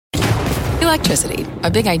Electricity,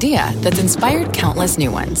 a big idea that's inspired countless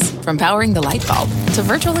new ones. From powering the light bulb to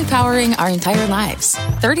virtually powering our entire lives.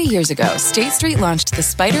 30 years ago, State Street launched the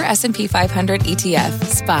SPDR S&P 500 ETF,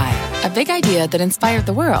 SPY. A big idea that inspired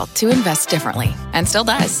the world to invest differently. And still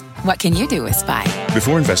does. What can you do with SPY?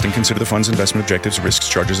 Before investing, consider the fund's investment objectives, risks,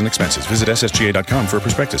 charges, and expenses. Visit ssga.com for a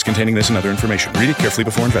prospectus containing this and other information. Read it carefully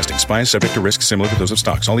before investing. SPY is subject to risks similar to those of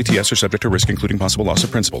stocks. All ETFs are subject to risk, including possible loss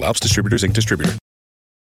of principal. Alps Distributors, Inc. Distributor.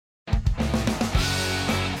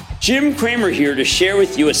 Jim Cramer here to share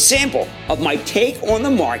with you a sample of my take on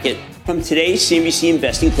the market from today's CNBC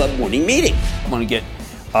Investing Club morning meeting. I want to get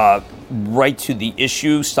right to the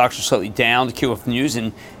issue. Stocks are slightly down to kick off the news,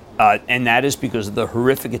 and that is because of the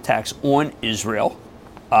horrific attacks on Israel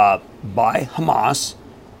by Hamas.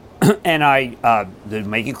 And to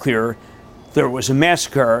make it clear, there was a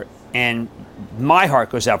massacre, and my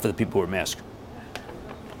heart goes out for the people who were massacred.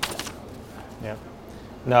 Yeah.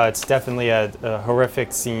 No, it's definitely a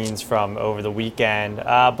horrific scenes from over the weekend.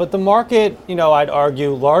 But the market, I'd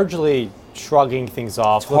argue, largely shrugging things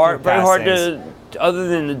off. It's very hard to, other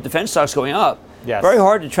than the defense stocks going up, yes. Very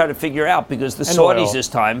hard to try to figure out because the Saudis this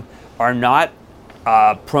time are not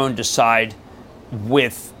prone to side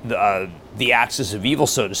with the axis of evil,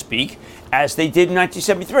 so to speak, as they did in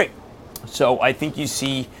 1973. So I think you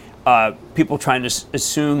see people trying to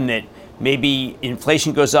assume that maybe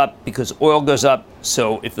inflation goes up because oil goes up.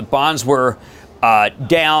 So if the bonds were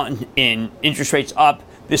down and interest rates up,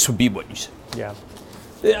 this would be what you see. Yeah.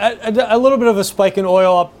 A little bit of a spike in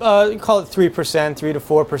oil up, call it 3%, 3 to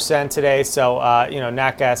 4% today. So,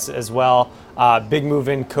 nat gas as well. Big move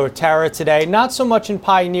in Coterra today. Not so much in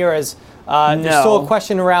Pioneer as there's still a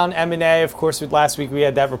question around M&A. Of course, last week we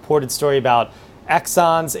had that reported story about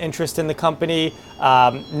Exxon's interest in the company.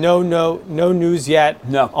 No news yet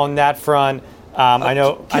on that front. I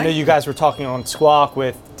know you guys were talking on Squawk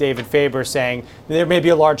with David Faber saying there may be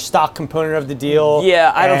a large stock component of the deal.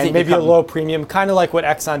 Yeah, I don't think maybe a low premium, kind of like what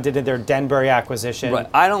Exxon did in their Denbury acquisition. Right.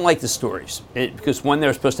 I don't like the stories because one,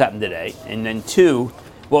 they're supposed to happen today, and then two,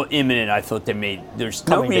 well, imminent. I thought there's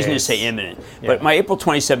no reason to say imminent. Yeah. But my April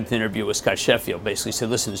 27th interview with Scott Sheffield basically said,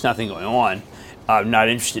 listen, there's nothing going on. I'm not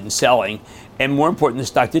interested in selling, and more important, the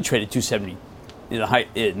stock did trade at 270. In the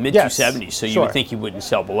mid 270s, so you would think you wouldn't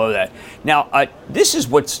sell below that. Now, this is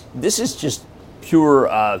just pure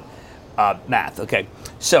math. Okay,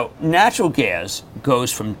 so natural gas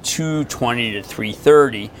goes from 220 to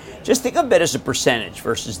 330. Just think of it as a percentage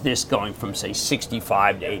versus this going from say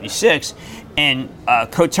 65 to 86. And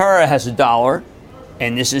Coterra has $1,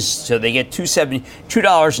 and this is so they get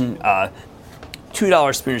 $2.375,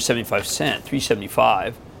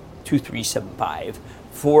 $2375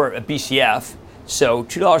 for a BCF. So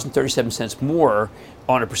 $2.37 more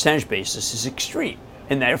on a percentage basis is extreme.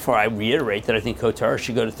 And therefore, I reiterate that I think Coterra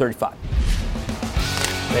should go to 35.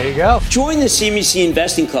 There you go. Join the CNBC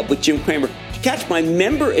Investing Club with Jim Cramer to catch my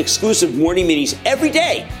member-exclusive morning meetings every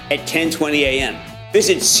day at 10:20 a.m.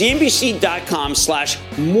 Visit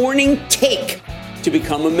cnbc.com/morning-take to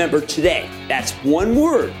become a member today. That's one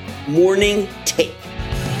word, morning take.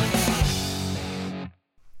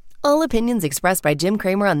 All opinions expressed by Jim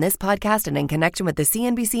Cramer on this podcast and in connection with the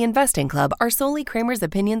CNBC Investing Club are solely Cramer's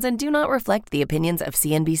opinions and do not reflect the opinions of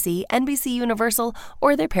CNBC, NBC Universal,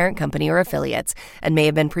 or their parent company or affiliates, and may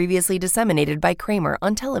have been previously disseminated by Cramer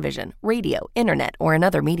on television, radio, internet, or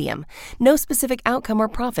another medium. No specific outcome or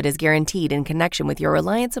profit is guaranteed in connection with your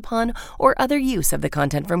reliance upon or other use of the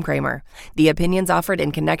content from Cramer. The opinions offered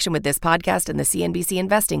in connection with this podcast and the CNBC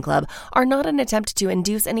Investing Club are not an attempt to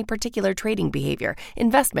induce any particular trading behavior,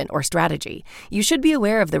 investment, or strategy. You should be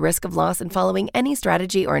aware of the risk of loss in following any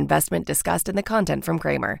strategy or investment discussed in the content from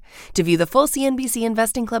Cramer. To view the full CNBC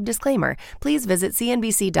Investing Club disclaimer, please visit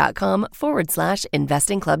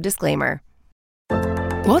cnbc.com/investing club disclaimer.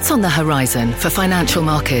 What's on the horizon for financial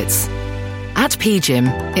markets? At PGIM,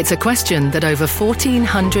 it's a question that over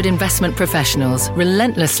 1,400 investment professionals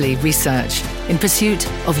relentlessly research in pursuit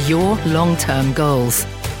of your long-term goals.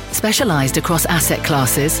 Specialized across asset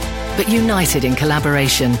classes, but united in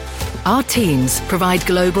collaboration, our teams provide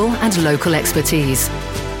global and local expertise.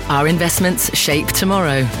 Our investments shape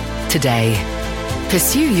tomorrow, today.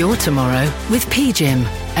 Pursue your tomorrow with PGIM,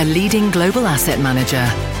 a leading global asset manager.